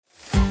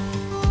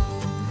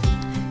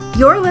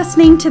You're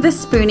listening to the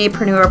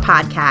Spooneepreneur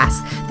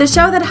Podcast, the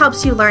show that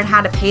helps you learn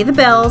how to pay the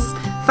bills,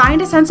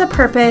 find a sense of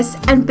purpose,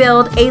 and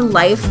build a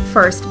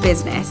life-first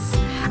business.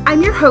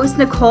 I'm your host,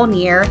 Nicole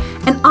Neer,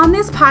 and on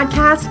this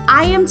podcast,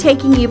 I am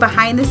taking you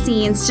behind the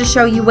scenes to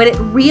show you what it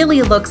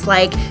really looks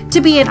like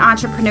to be an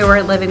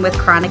entrepreneur living with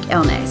chronic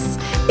illness.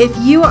 If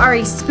you are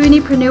a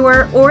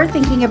Spooneepreneur or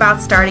thinking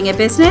about starting a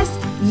business,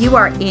 you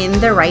are in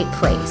the right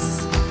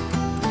place.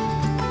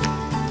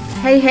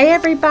 Hey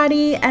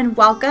everybody, and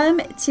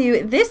welcome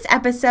to this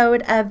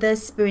episode of the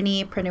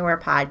Spooneepreneur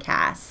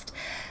Podcast.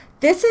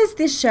 This is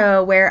the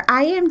show where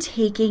I am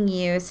taking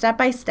you step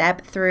by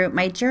step through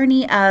my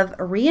journey of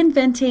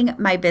reinventing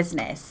my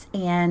business.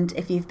 And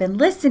if you've been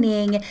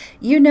listening,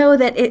 you know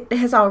that it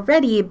has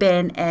already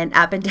been an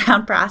up and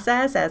down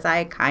process, as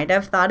I kind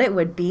of thought it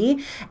would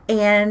be.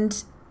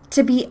 And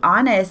to be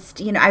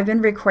honest, I've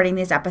been recording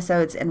these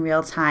episodes in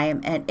real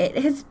time, and it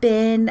has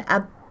been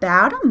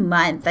about a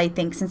month, I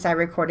think, since I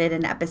recorded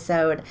an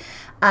episode.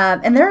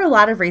 And there are a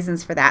lot of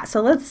reasons for that.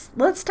 So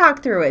let's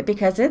talk through it,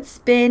 because it's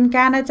been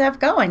kind of tough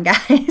going,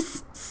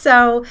 guys.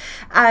 So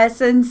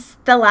since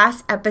the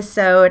last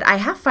episode, I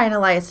have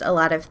finalized a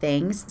lot of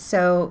things.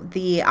 So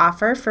the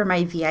offer for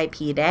my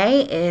VIP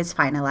day is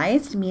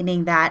finalized,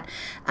 meaning that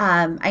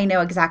I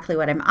know exactly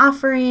what I'm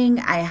offering.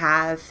 I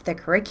have the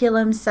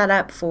curriculum set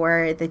up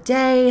for the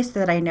day so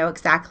that I know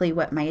exactly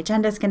what my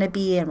agenda is going to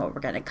be and what we're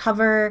going to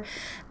cover.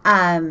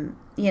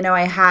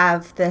 I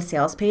have the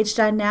sales page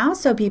done now,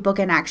 so people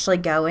can actually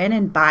go in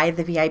and buy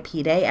the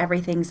VIP day.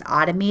 Everything's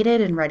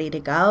automated and ready to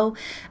go.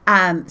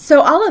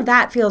 So all of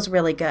that feels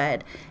really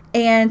good.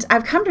 And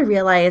I've come to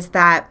realize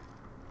that,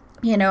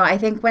 I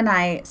think when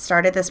I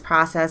started this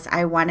process,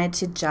 I wanted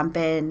to jump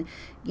in,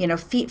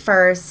 feet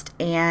first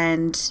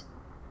and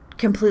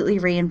completely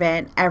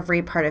reinvent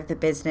every part of the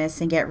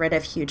business and get rid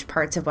of huge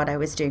parts of what I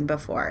was doing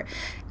before.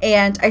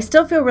 And I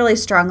still feel really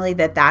strongly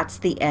that that's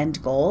the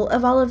end goal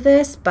of all of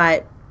this,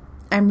 but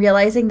I'm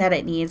realizing that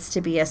it needs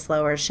to be a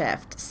slower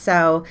shift.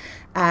 So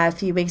a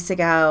few weeks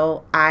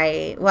ago,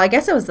 I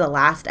guess it was the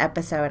last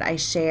episode, I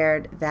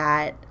shared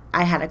that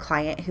I had a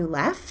client who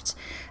left.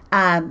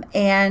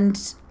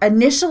 And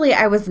initially,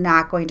 I was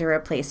not going to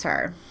replace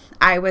her.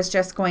 I was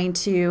just going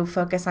to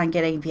focus on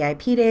getting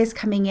VIP days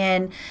coming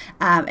in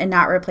and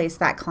not replace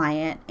that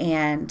client.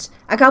 And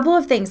a couple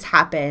of things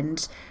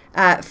happened.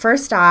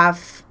 First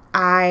off,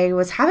 I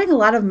was having a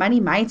lot of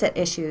money mindset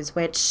issues,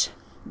 which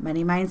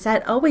money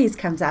mindset always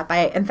comes up.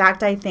 In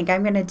fact, I think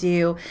I'm going to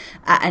do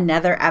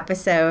another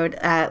episode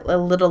a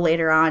little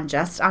later on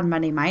just on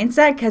money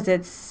mindset, because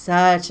it's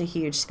such a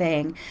huge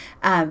thing.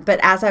 But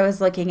as I was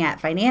looking at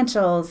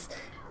financials,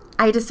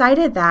 I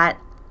decided that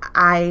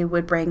I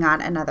would bring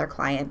on another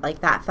client.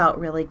 Like, that felt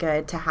really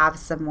good to have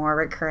some more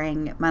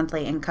recurring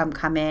monthly income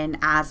come in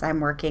as I'm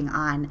working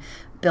on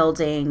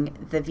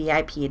building the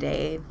VIP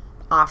day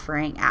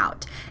offering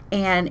out.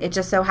 And it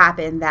just so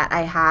happened that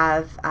I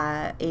have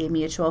a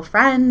mutual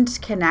friend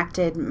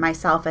connected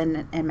myself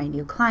and my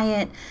new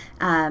client,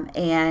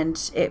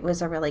 and it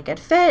was a really good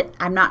fit.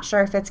 I'm not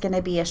sure if it's going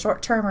to be a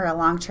short-term or a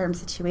long-term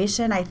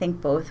situation. I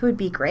think both would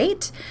be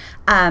great,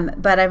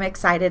 but I'm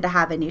excited to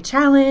have a new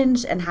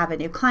challenge and have a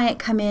new client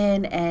come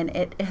in, and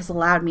it has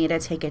allowed me to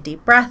take a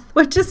deep breath,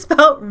 which just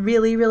felt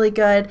really, really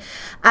good.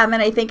 And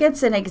I think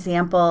it's an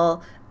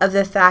example of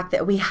the fact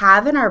that we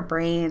have in our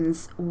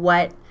brains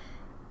what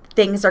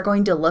things are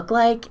going to look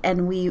like,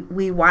 and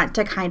we want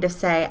to kind of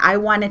say, I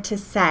wanted to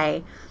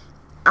say,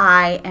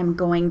 I am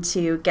going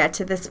to get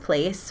to this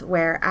place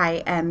where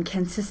I am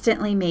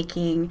consistently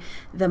making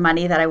the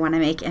money that I want to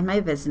make in my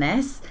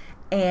business,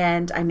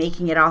 and I'm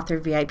making it all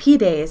through VIP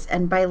days.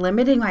 And by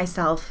limiting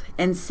myself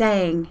and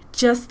saying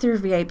just through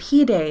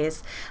VIP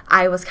days,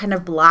 I was kind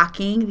of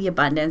blocking the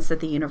abundance that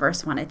the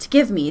universe wanted to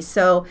give me.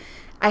 So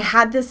I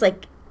had this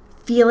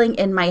feeling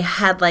in my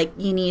head,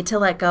 you need to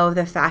let go of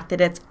the fact that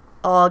it's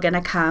all going to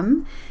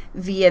come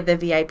via the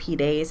VIP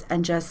days,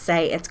 and just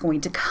say it's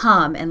going to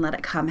come and let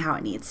it come how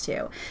it needs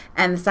to.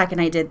 And the second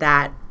I did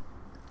that,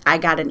 I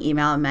got an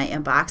email in my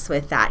inbox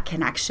with that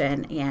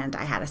connection, and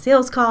I had a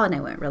sales call, and it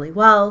went really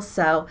well.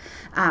 So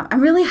I'm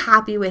really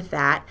happy with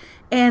that.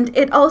 And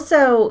it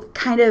also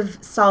kind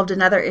of solved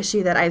another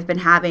issue that I've been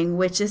having,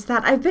 which is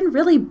that I've been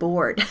really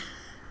bored.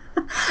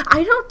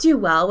 I don't do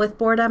well with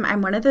boredom.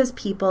 I'm one of those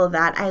people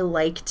that I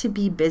like to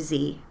be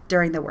busy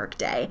during the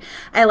workday.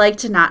 I like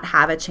to not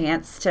have a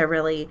chance to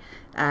really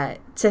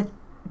to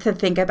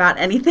think about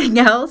anything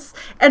else.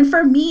 And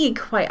for me,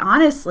 quite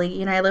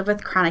honestly, I live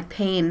with chronic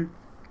pain.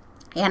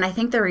 And I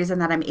think the reason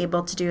that I'm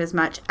able to do as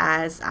much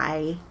as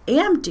I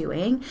am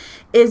doing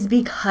is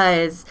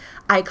because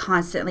I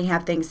constantly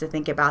have things to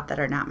think about that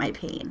are not my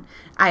pain.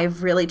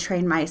 I've really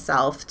trained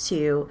myself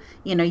to,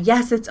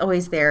 yes, it's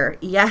always there.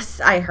 Yes,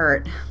 I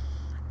hurt.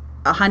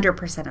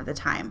 100% of the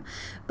time.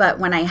 But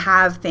when I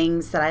have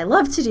things that I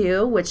love to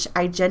do, which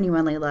I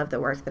genuinely love the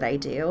work that I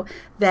do,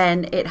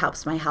 then it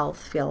helps my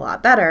health feel a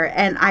lot better.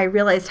 And I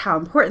realized how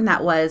important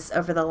that was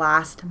over the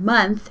last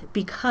month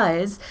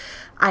because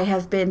I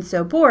have been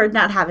so bored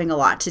not having a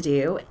lot to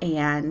do,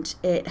 and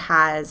it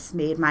has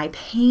made my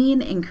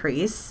pain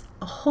increase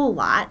a whole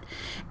lot.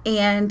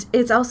 And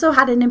it's also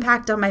had an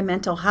impact on my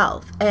mental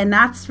health. And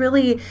that's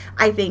really,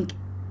 I think,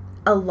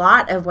 a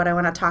lot of what I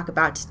want to talk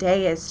about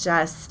today is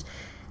just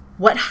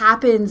what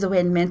happens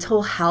when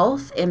mental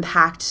health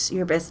impacts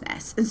your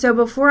business. And so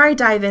before I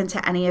dive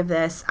into any of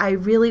this, I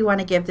really want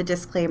to give the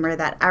disclaimer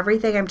that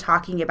everything I'm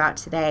talking about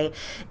today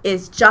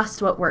is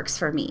just what works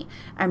for me.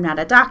 I'm not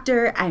a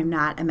doctor. I'm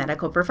not a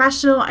medical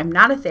professional. I'm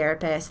not a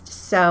therapist.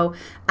 So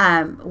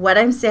what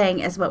I'm saying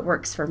is what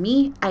works for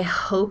me. I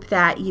hope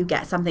that you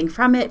get something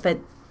from it, but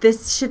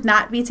this should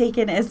not be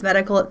taken as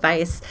medical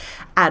advice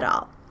at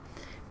all.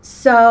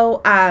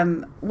 So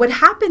what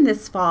happened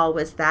this fall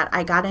was that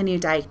I got a new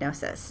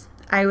diagnosis.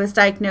 I was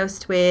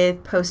diagnosed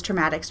with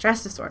post-traumatic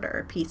stress disorder,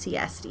 or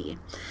PTSD.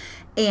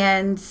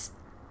 And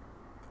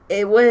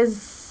it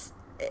was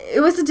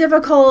a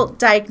difficult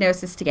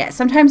diagnosis to get.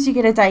 Sometimes you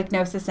get a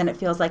diagnosis and it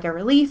feels like a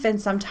relief,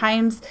 and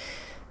sometimes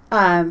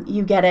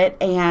you get it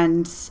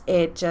and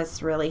it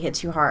just really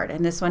hits you hard.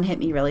 And this one hit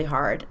me really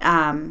hard.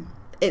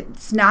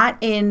 It's not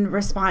in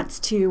response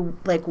to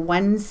like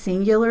one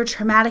singular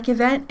traumatic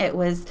event. It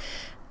was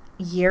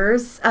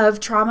years of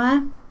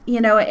trauma,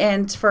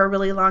 and for a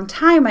really long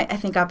time, I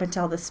think up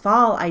until this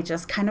fall, I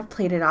just kind of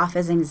played it off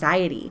as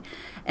anxiety.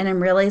 And I'm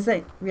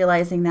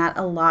realizing that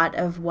a lot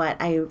of what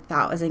I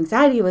thought was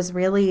anxiety was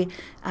really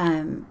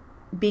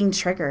being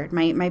triggered.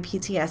 My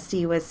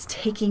PTSD was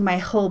taking my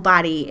whole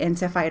body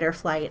into fight or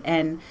flight,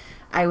 and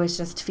I was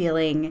just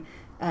feeling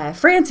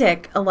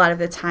frantic a lot of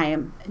the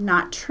time.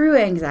 Not true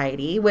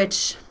anxiety,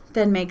 which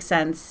then makes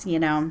sense,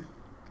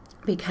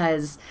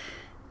 because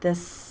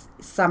this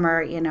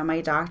summer, my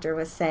doctor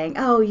was saying,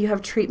 oh, you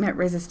have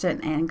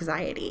treatment-resistant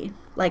anxiety.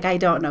 Like, I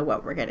don't know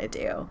what we're going to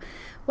do.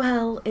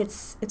 Well,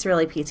 it's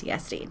really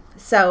PTSD.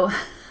 So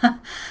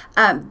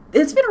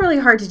it's been really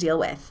hard to deal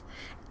with.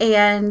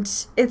 And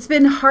it's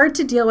been hard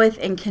to deal with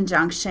in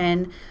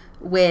conjunction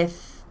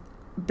with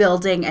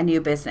building a new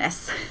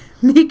business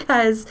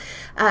because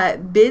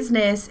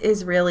business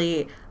is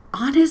really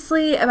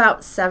honestly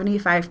about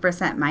 75%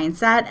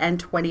 mindset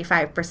and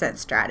 25%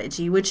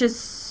 strategy, which is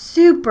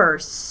super,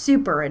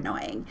 super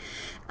annoying.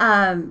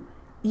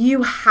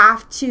 You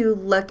have to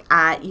look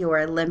at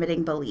your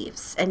limiting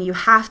beliefs, and you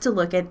have to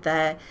look at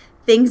the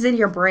things in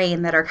your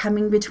brain that are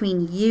coming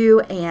between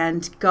you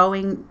and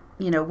going,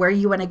 where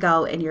you want to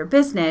go in your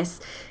business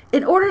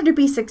in order to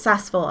be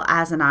successful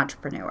as an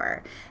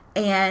entrepreneur.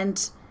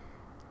 And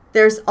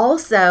there's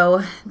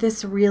also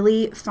this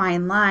really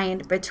fine line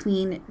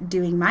between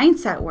doing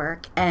mindset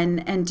work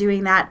and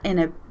doing that in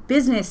a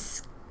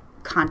business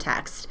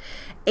context,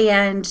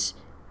 and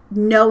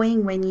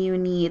knowing when you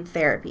need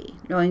therapy,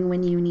 knowing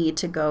when you need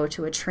to go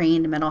to a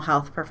trained mental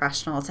health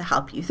professional to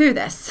help you through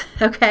this,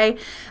 okay?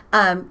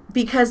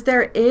 Because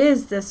there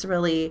is this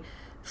really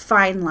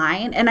fine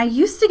line. And I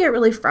used to get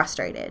really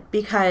frustrated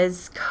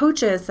because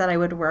coaches that I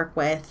would work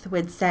with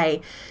would say,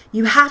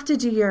 you have to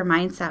do your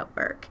mindset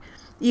work.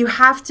 You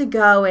have to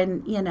go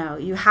and,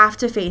 you have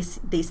to face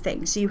these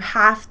things. You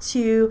have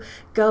to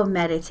go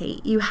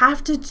meditate. You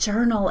have to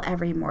journal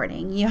every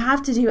morning. You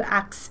have to do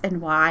X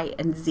and Y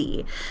and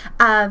Z.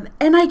 And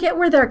I get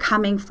where they're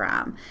coming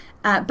from.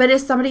 But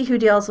as somebody who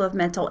deals with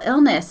mental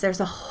illness, there's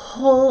a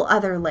whole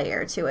other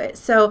layer to it.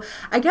 So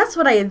I guess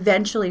what I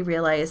eventually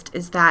realized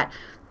is that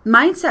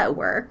mindset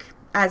work,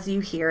 as you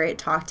hear it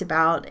talked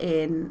about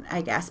in,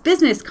 I guess,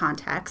 business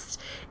context,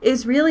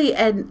 is really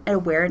an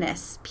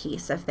awareness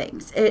piece of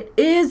things. It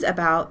is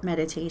about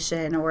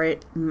meditation or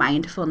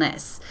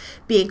mindfulness,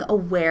 being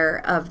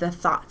aware of the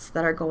thoughts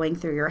that are going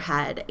through your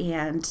head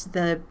and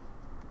the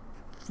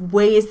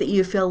ways that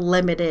you feel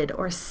limited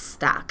or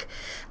stuck.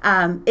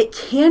 It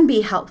can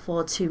be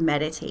helpful to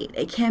meditate.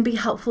 It can be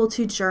helpful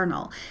to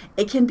journal.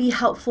 It can be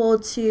helpful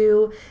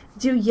to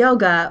do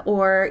yoga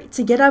or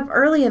to get up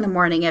early in the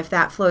morning if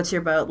that floats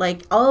your boat.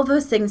 Like, all of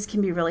those things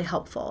can be really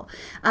helpful.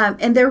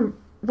 And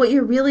what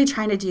you're really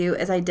trying to do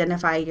is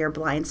identify your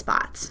blind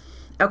spots.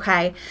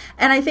 Okay.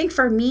 And I think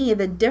for me,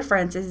 the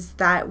difference is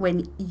that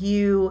when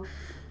you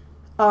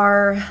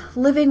are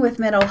living with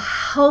mental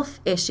health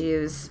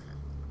issues,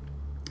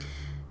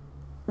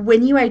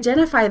 when you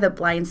identify the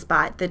blind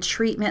spot, the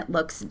treatment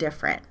looks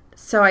different.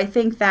 So I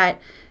think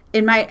that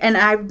and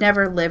I've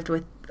never lived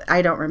with,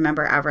 I don't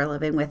remember ever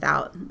living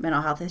without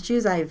mental health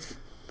issues. I've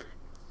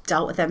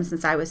dealt with them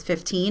since I was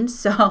 15.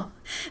 So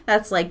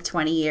that's like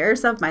 20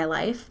 years of my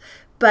life.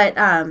 But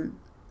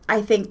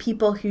I think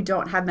people who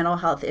don't have mental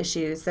health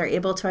issues, they're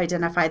able to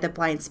identify the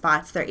blind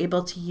spots, they're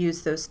able to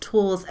use those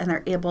tools, and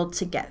they're able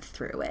to get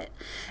through it.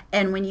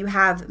 And when you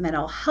have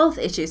mental health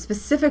issues,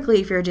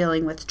 specifically if you're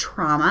dealing with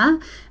trauma,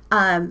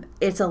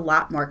 it's a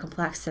lot more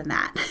complex than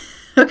that.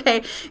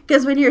 Okay?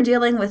 Because when you're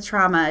dealing with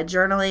trauma,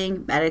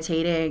 journaling,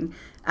 meditating,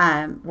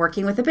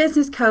 working with a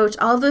business coach,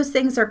 all of those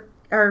things are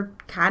are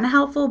kind of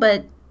helpful,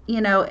 but,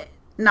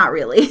 not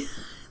really.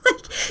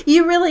 Like,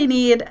 you really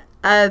need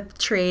a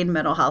trained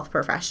mental health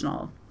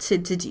professional to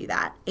do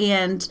that.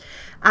 And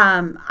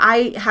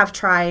I have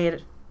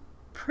tried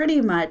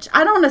pretty much,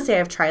 I don't want to say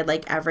I've tried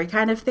like every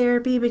kind of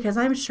therapy, because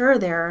I'm sure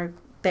there are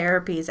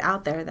therapies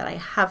out there that I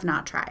have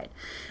not tried.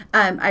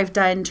 I've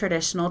done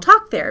traditional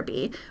talk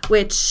therapy,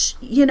 which,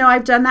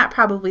 I've done that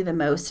probably the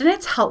most, and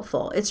it's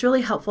helpful. It's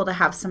really helpful to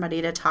have somebody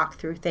to talk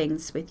through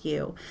things with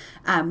you.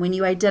 When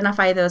you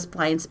identify those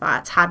blind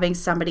spots, having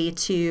somebody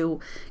to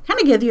kind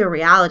of give you a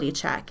reality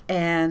check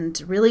and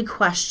really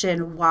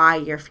question why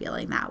you're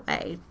feeling that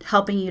way,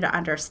 helping you to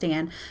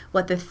understand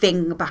what the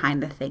thing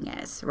behind the thing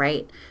is,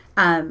 right?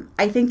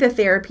 I think the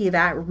therapy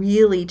that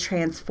really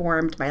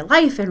transformed my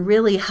life and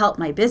really helped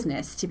my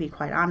business, to be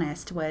quite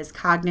honest, was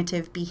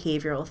cognitive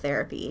behavioral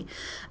therapy.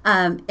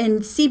 And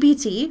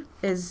CBT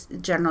is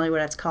generally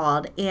what it's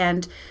called.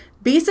 And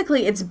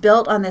basically, it's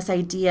built on this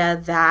idea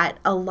that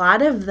a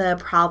lot of the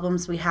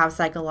problems we have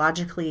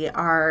psychologically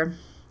are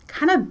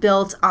kind of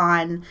built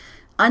on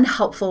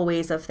unhelpful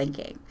ways of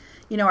thinking.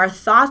 Our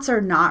thoughts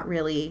are not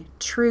really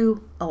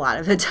true a lot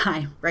of the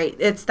time, right?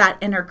 It's that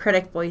inner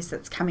critic voice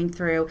that's coming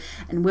through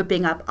and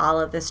whipping up all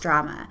of this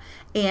drama.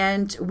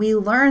 And we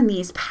learn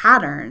these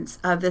patterns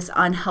of this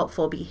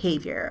unhelpful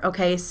behavior,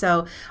 okay?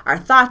 So our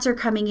thoughts are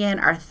coming in,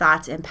 our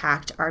thoughts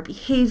impact our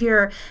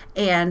behavior,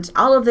 and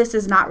all of this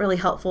is not really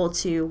helpful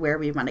to where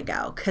we want to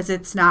go, because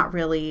it's not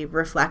really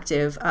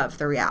reflective of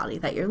the reality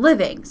that you're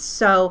living.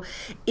 So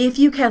if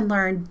you can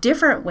learn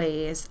different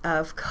ways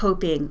of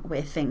coping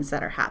with things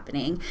that are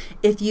happening,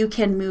 if you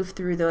can move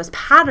through those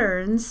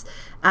patterns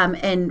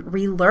and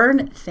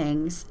relearn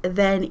things,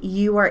 then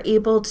you are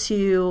able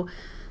to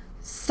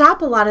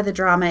stop a lot of the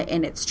drama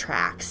in its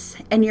tracks,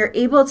 and you're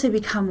able to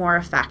become more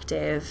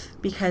effective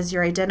because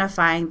you're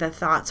identifying the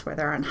thoughts where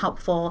they're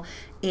unhelpful,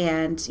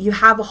 and you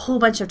have a whole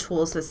bunch of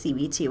tools with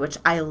CBT, which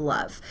I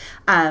love.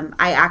 I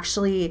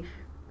actually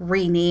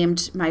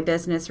renamed my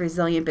business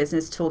Resilient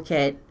Business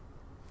Toolkit,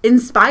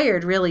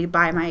 inspired really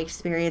by my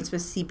experience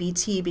with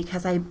CBT,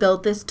 because I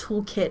built this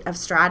toolkit of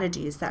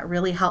strategies that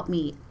really help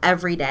me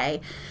every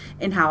day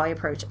in how I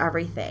approach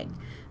everything.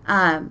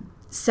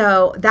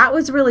 So that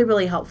was really,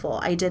 really helpful.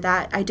 I did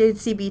that. I did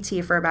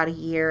CBT for about a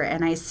year,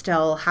 and I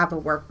still have a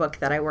workbook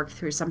that I work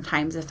through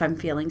sometimes if I'm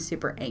feeling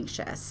super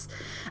anxious.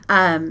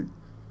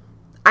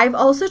 I've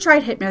also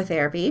tried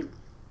hypnotherapy,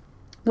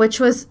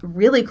 which was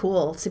really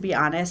cool, to be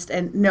honest.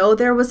 And no,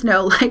 there was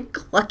no like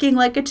clucking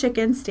like a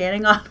chicken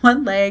standing on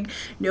one leg.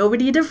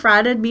 Nobody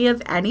defrauded me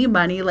of any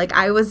money. Like,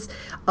 I was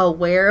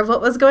aware of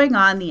what was going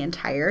on the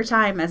entire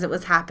time as it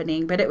was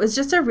happening. But it was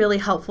just a really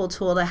helpful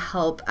tool to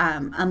help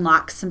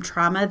unlock some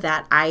trauma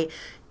that I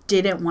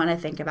didn't want to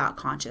think about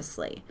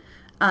consciously.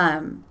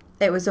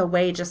 It was a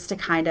way just to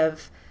kind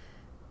of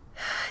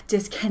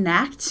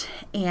disconnect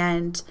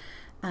and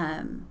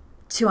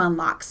to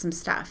unlock some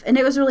stuff. And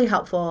it was really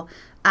helpful.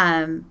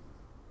 I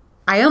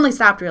only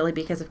stopped really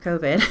because of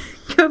COVID.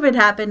 COVID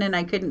happened and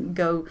I couldn't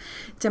go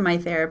to my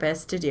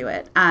therapist to do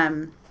it.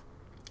 And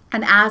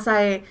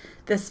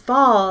this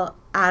fall,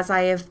 as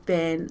I have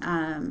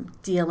been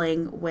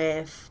dealing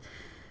with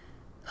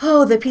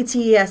the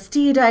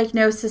PTSD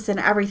diagnosis and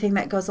everything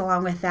that goes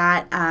along with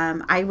that,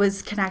 I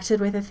was connected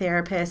with a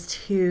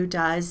therapist who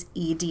does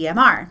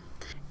EDMR.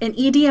 And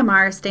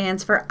EDMR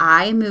stands for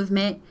Eye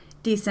Movement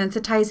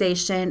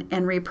Desensitization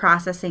and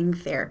Reprocessing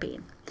Therapy.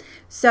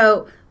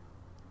 So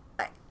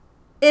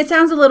it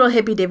sounds a little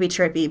hippy-dippy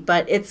trippy,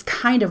 but it's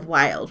kind of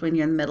wild when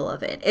you're in the middle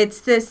of it.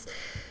 It's this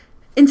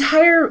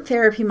entire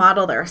therapy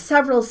model. There are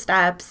several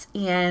steps,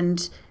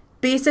 and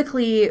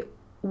basically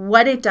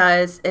what it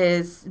does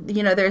is,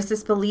 there's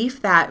this belief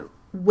that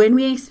when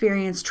we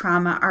experience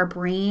trauma, our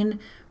brain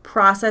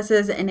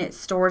processes and it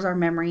stores our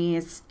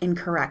memories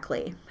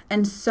incorrectly.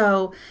 And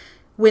so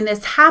when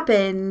this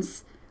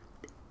happens,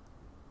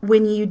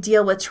 when you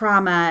deal with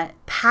trauma,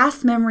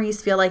 past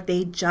memories feel like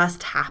they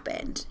just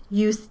happened.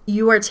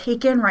 You are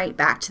taken right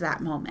back to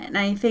that moment. And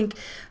I think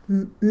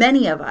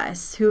many of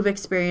us who've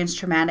experienced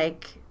trauma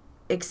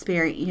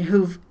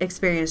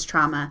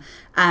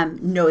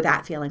know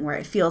that feeling where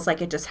it feels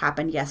like it just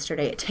happened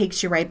yesterday. It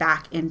takes you right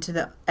back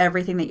into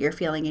everything that you're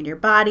feeling in your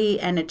body,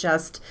 and it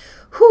just,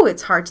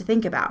 it's hard to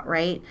think about,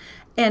 right?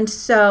 And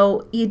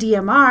so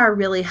EDMR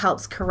really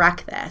helps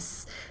correct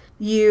this.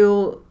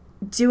 You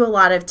do a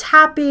lot of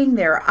tapping,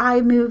 there are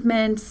eye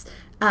movements.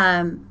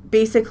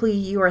 Basically,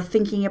 you are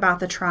thinking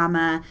about the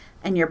trauma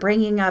and you're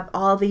bringing up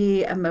all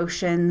the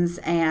emotions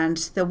and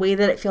the way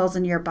that it feels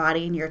in your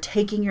body, and you're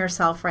taking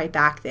yourself right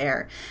back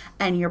there.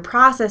 And you're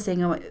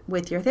processing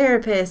with your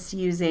therapist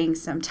using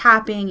some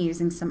tapping,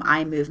 using some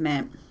eye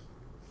movement.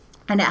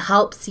 And it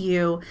helps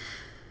you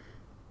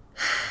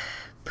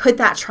put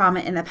that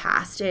trauma in the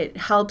past. It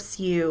helps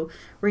you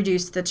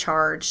reduce the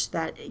charge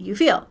that you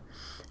feel.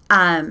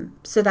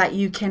 So that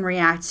you can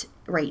react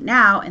right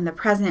now in the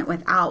present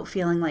without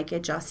feeling like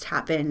it just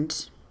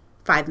happened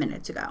 5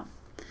 minutes ago.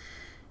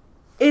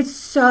 It's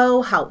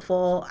so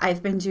helpful.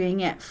 I've been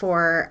doing it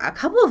for a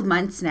couple of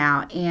months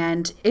now,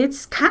 and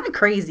it's kind of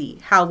crazy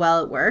how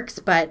well it works,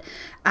 but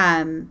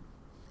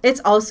it's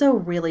also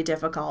really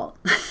difficult.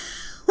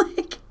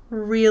 Like,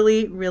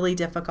 really, really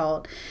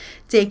difficult.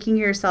 Taking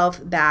yourself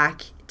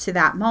back to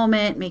that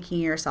moment, making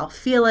yourself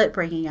feel it,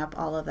 bringing up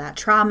all of that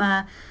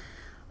trauma.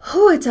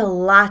 Oh, it's a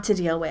lot to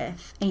deal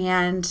with.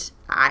 And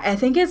I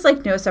think it's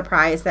like no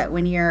surprise that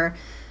when you're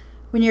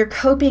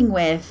coping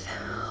with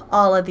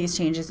all of these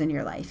changes in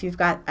your life. You've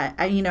got,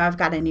 I've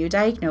got a new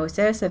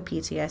diagnosis of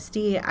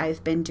PTSD.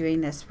 I've been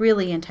doing this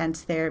really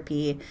intense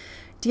therapy,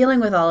 dealing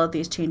with all of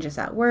these changes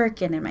at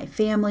work and in my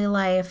family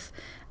life.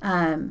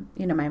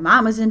 My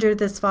mom was injured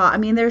this fall. I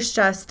mean, there's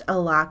just a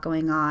lot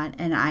going on,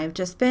 and I've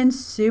just been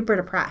super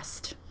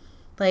depressed.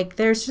 Like,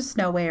 there's just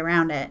no way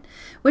around it,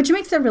 which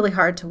makes it really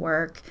hard to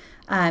work.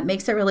 It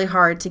makes it really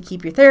hard to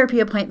keep your therapy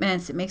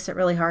appointments. It makes it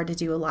really hard to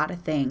do a lot of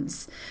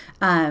things.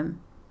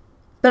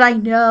 But I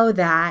know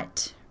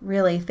that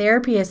really,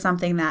 therapy is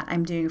something that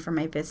I'm doing for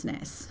my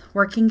business.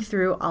 Working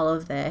through all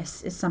of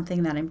this is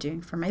something that I'm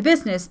doing for my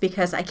business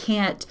because I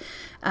can't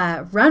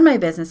run my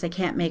business. I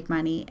can't make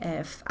money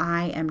if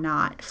I am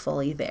not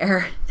fully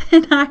there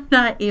and I'm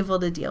not able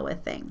to deal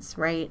with things,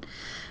 right?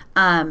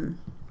 And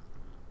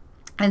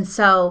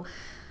so,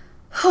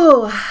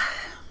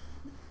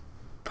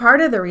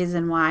 part of the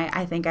reason why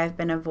I think I've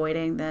been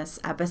avoiding this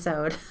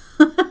episode,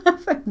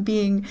 if I'm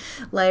being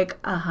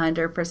like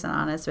 100%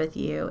 honest with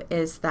you,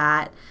 is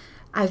that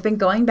I've been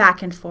going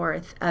back and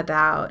forth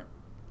about,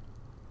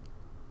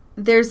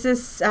 there's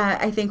this,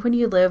 I think when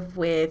you live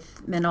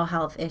with mental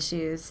health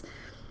issues,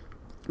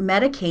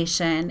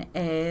 medication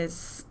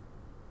is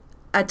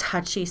a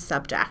touchy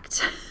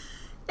subject.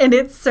 And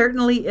it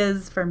certainly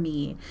is for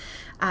me.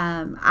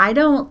 I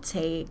don't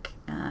take,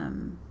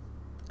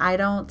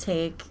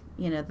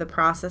 the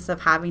process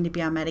of having to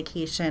be on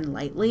medication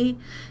lightly.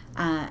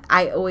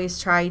 I always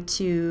try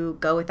to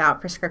go without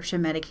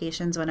prescription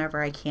medications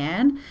whenever I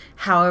can.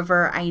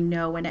 However, I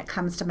know when it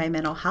comes to my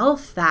mental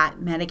health that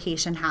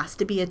medication has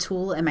to be a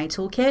tool in my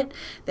toolkit.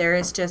 There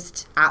is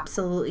just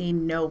absolutely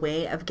no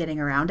way of getting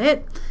around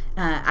it.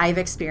 I've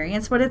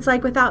experienced what it's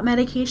like without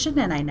medication,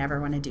 and I never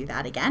want to do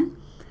that again.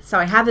 So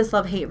I have this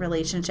love-hate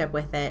relationship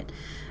with it.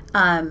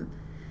 And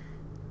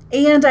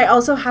I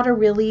also had a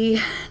really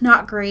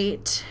not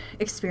great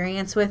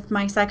experience with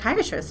my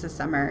psychiatrist this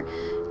summer.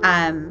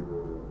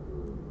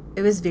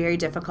 It was very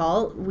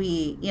difficult.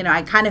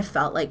 I kind of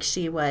felt like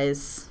she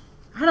was,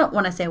 I don't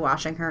want to say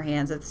washing her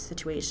hands of the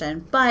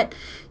situation, but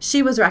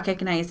she was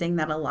recognizing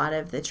that a lot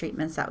of the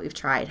treatments that we've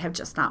tried have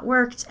just not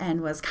worked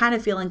and was kind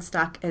of feeling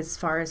stuck as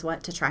far as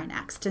what to try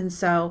next. And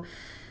so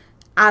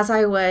as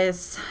I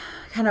was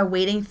kind of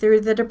wading through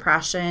the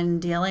depression,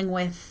 dealing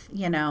with,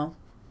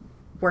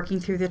 working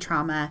through the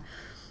trauma,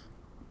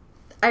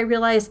 I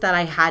realized that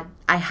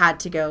I had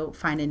to go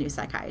find a new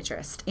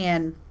psychiatrist.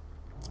 And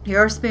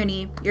you're a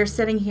Spoonie, you're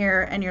sitting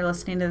here and you're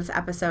listening to this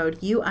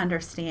episode, you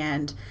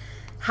understand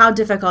how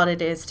difficult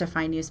it is to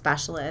find new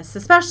specialists,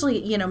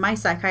 especially, my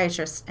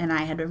psychiatrist and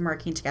I had been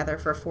working together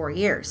for 4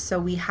 years. So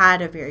we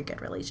had a very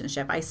good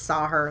relationship. I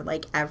saw her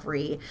like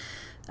every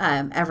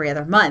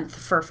other month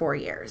for 4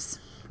 years.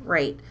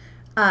 Right.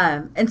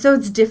 And so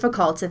it's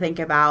difficult to think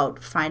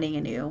about finding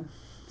a new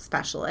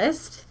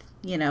specialist,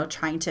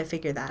 trying to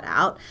figure that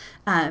out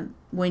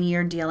when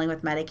you're dealing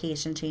with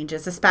medication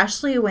changes,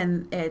 especially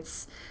when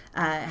it's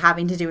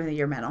having to do with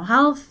your mental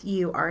health.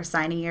 You are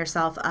signing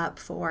yourself up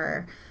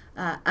for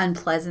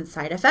unpleasant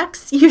side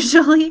effects.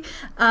 Usually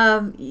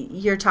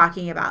you're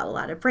talking about a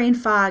lot of brain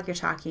fog. You're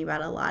talking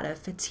about a lot of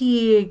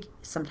fatigue.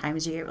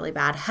 Sometimes you get really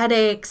bad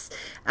headaches,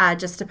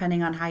 just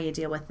depending on how you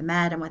deal with the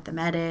med and what the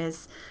med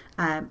is.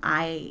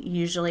 I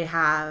usually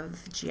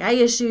have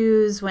GI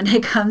issues when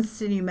it comes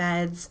to new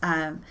meds.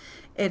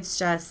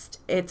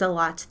 It's a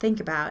lot to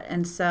think about.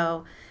 And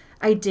so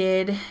I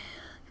did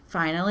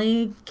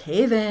finally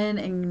cave in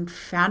and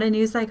found a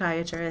new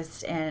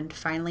psychiatrist and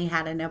finally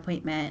had an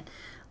appointment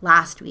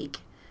last week.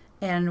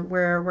 And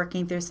we're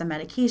working through some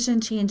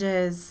medication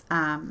changes.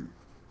 I'm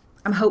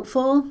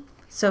hopeful.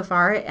 So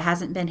far, it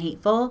hasn't been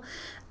hateful,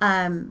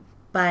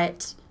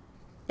 but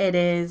it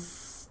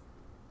is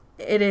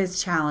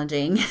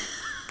challenging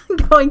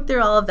going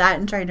through all of that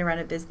and trying to run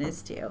a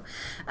business too.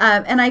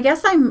 And I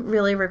guess I'm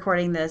really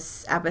recording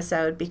this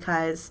episode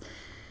because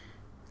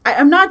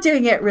I'm not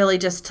doing it really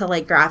just to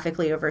like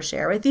graphically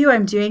overshare with you.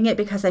 I'm doing it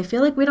because I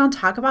feel like we don't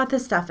talk about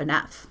this stuff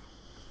enough.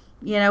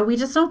 We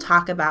just don't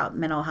talk about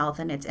mental health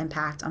and its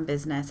impact on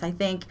business. I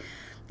think,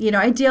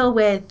 I deal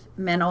with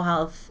mental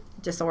health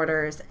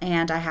disorders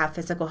and I have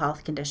physical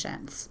health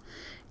conditions.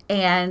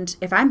 And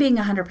if I'm being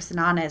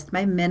 100% honest,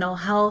 my mental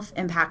health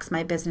impacts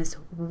my business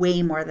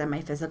way more than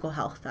my physical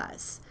health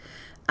does.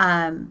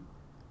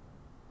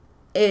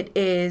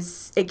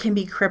 It can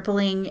be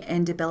crippling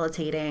and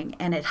debilitating,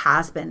 and it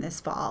has been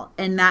this fall.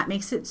 And that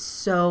makes it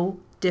so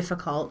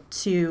difficult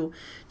to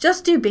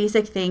just do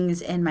basic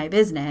things in my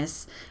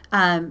business.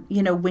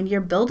 When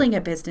you're building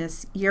a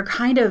business, you're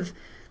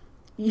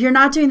you're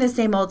not doing the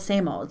same old,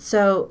 same old.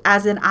 So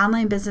as an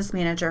online business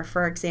manager,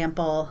 for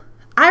example,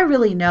 I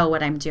really know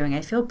what I'm doing.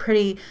 I feel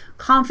pretty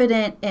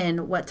confident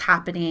in what's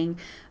happening.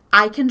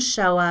 I can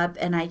show up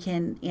and I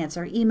can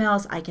answer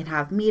emails. I can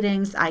have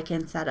meetings. I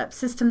can set up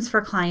systems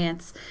for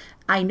clients.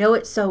 I know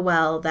it so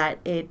well that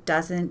it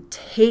doesn't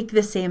take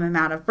the same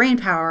amount of brain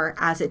power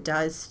as it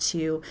does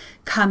to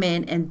come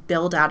in and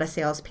build out a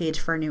sales page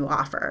for a new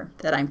offer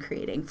that I'm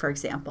creating, for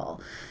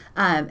example.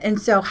 And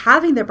so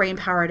having the brain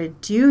power to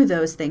do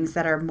those things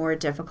that are more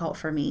difficult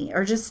for me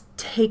or just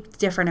take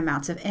different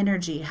amounts of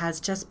energy has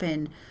just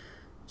been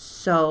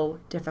so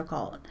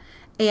difficult.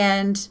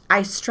 And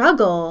I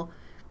struggle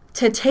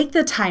to take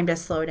the time to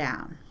slow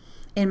down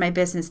in my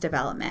business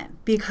development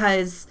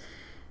because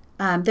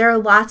there are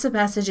lots of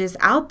messages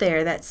out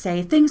there that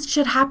say things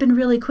should happen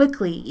really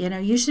quickly.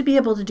 You should be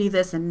able to do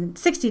this in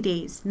 60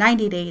 days,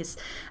 90 days.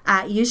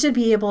 You should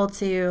be able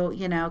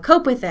to,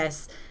 cope with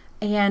this.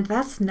 And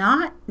that's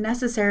not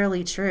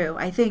necessarily true.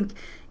 I think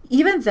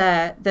even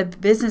the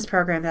business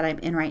program that I'm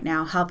in right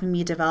now, helping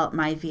me develop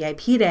my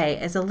VIP day,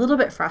 is a little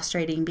bit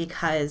frustrating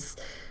because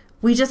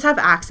we just have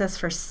access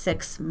for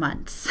 6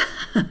 months.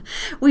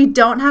 We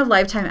don't have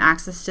lifetime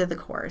access to the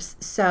course.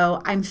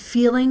 So I'm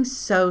feeling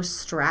so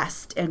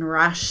stressed and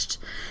rushed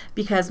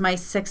because my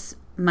 6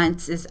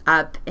 months is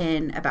up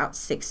in about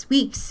 6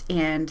 weeks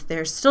and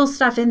there's still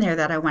stuff in there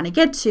that I want to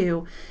get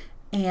to.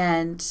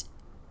 And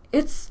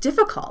it's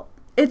difficult.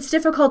 It's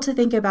difficult to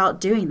think about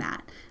doing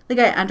that. Like,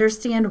 I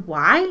understand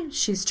why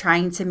she's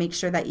trying to make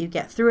sure that you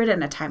get through it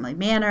in a timely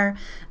manner.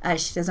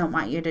 She doesn't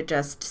want you to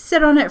just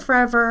sit on it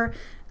forever.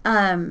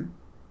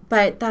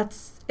 But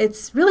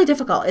it's really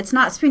difficult. It's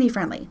not Spoonie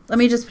friendly. Let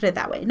me just put it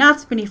that way. Not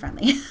Spoonie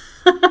friendly.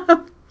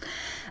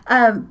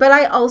 But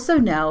I also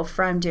know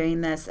from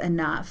doing this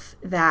enough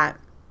that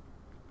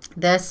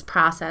this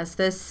process,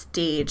 this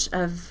stage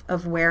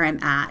of where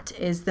I'm at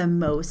is the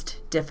most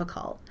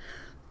difficult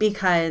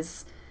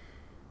because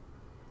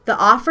the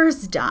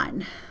offer's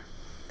done.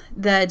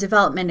 The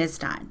development is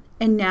done.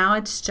 And now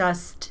it's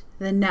just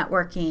the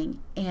networking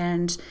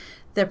and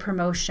the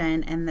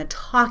promotion and the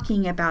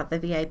talking about the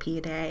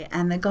VIP day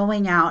and the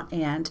going out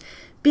and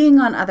being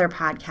on other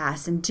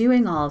podcasts and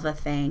doing all the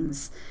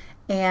things.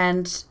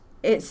 And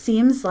it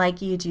seems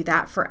like you do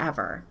that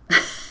forever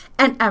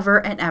and ever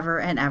and ever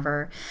and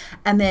ever.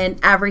 And then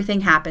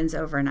everything happens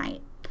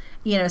overnight.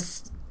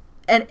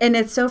 And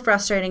it's so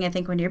frustrating, I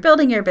think, when you're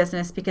building your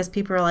business because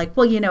people are like,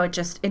 well, it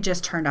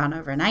just turned on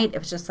overnight. It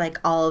was just like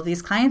all of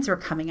these clients were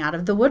coming out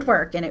of the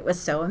woodwork and it was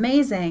so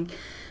amazing.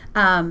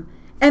 And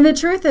the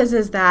truth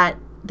is that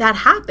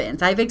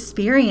happens. I've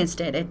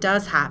experienced it. It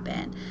does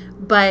happen.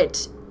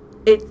 But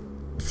it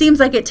seems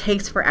like it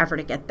takes forever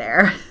to get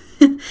there.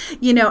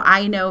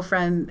 I know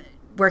from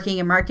working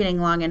in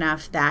marketing long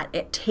enough that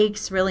it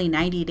takes really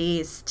 90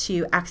 days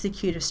to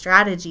execute a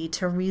strategy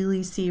to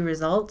really see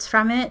results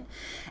from it.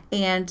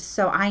 And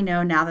so I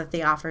know now that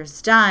the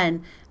offer's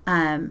done,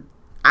 I'm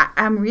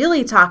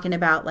really talking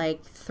about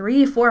like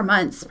 3-4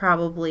 months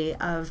probably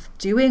of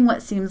doing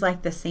what seems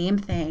like the same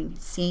thing,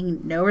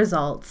 seeing no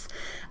results,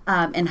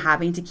 and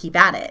having to keep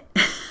at it.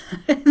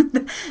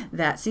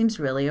 That seems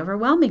really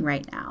overwhelming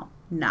right now,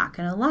 not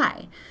going to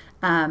lie.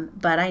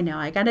 But I know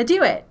I got to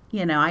do it.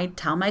 I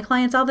tell my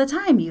clients all the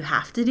time, you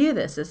have to do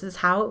this. This is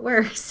how it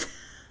works.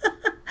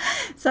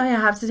 So I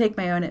have to take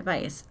my own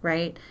advice,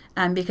 right?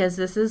 Because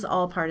this is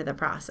all part of the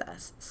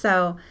process.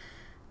 So,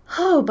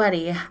 oh,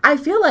 buddy, I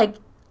feel like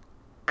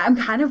I'm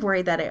kind of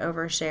worried that I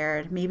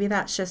overshared. Maybe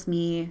that's just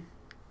me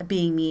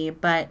being me,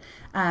 but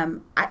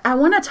I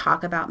want to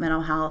talk about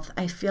mental health.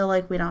 I feel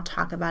like we don't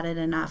talk about it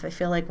enough. I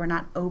feel like we're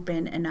not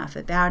open enough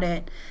about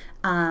it.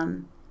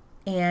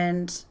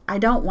 And I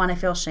don't want to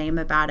feel shame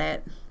about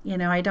it.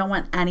 I don't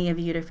want any of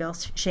you to feel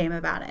shame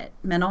about it.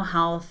 Mental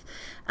health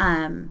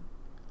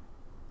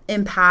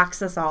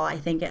impacts us all, I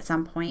think, at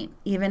some point.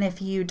 Even if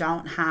you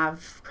don't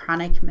have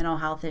chronic mental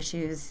health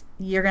issues,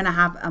 you're going to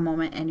have a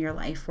moment in your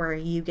life where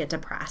you get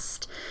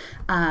depressed,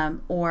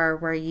 or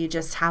where you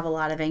just have a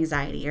lot of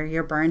anxiety, or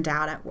you're burned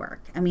out at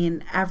work. I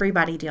mean,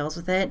 everybody deals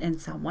with it in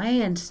some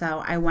way. And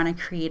so I want to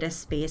create a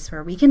space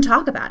where we can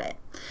talk about it,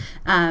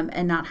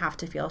 and not have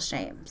to feel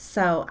shame.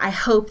 So I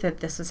hope that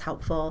this was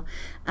helpful.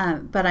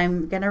 But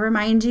I'm going to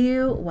remind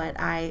you what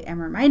I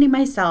am reminding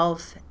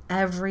myself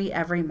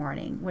every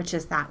morning, which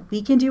is that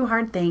we can do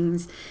hard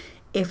things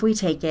if we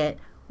take it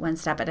one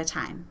step at a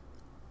time.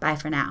 Bye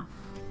for now.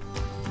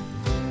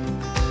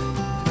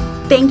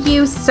 Thank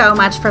you so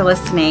much for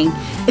listening.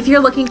 If you're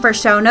looking for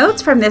show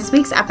notes from this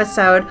week's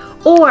episode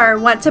or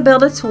want to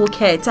build a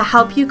toolkit to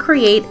help you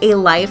create a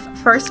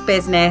life-first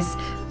business,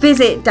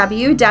 visit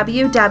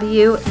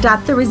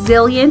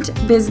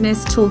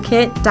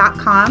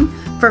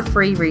www.theresilientbusinesstoolkit.com for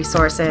free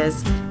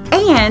resources.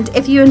 And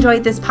if you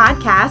enjoyed this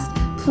podcast,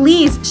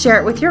 please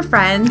share it with your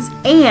friends,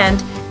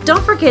 and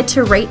don't forget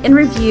to rate and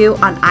review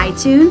on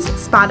iTunes,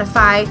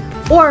 Spotify,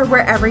 or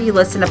wherever you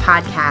listen to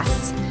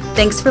podcasts.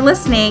 Thanks for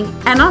listening,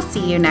 and I'll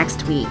see you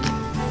next week.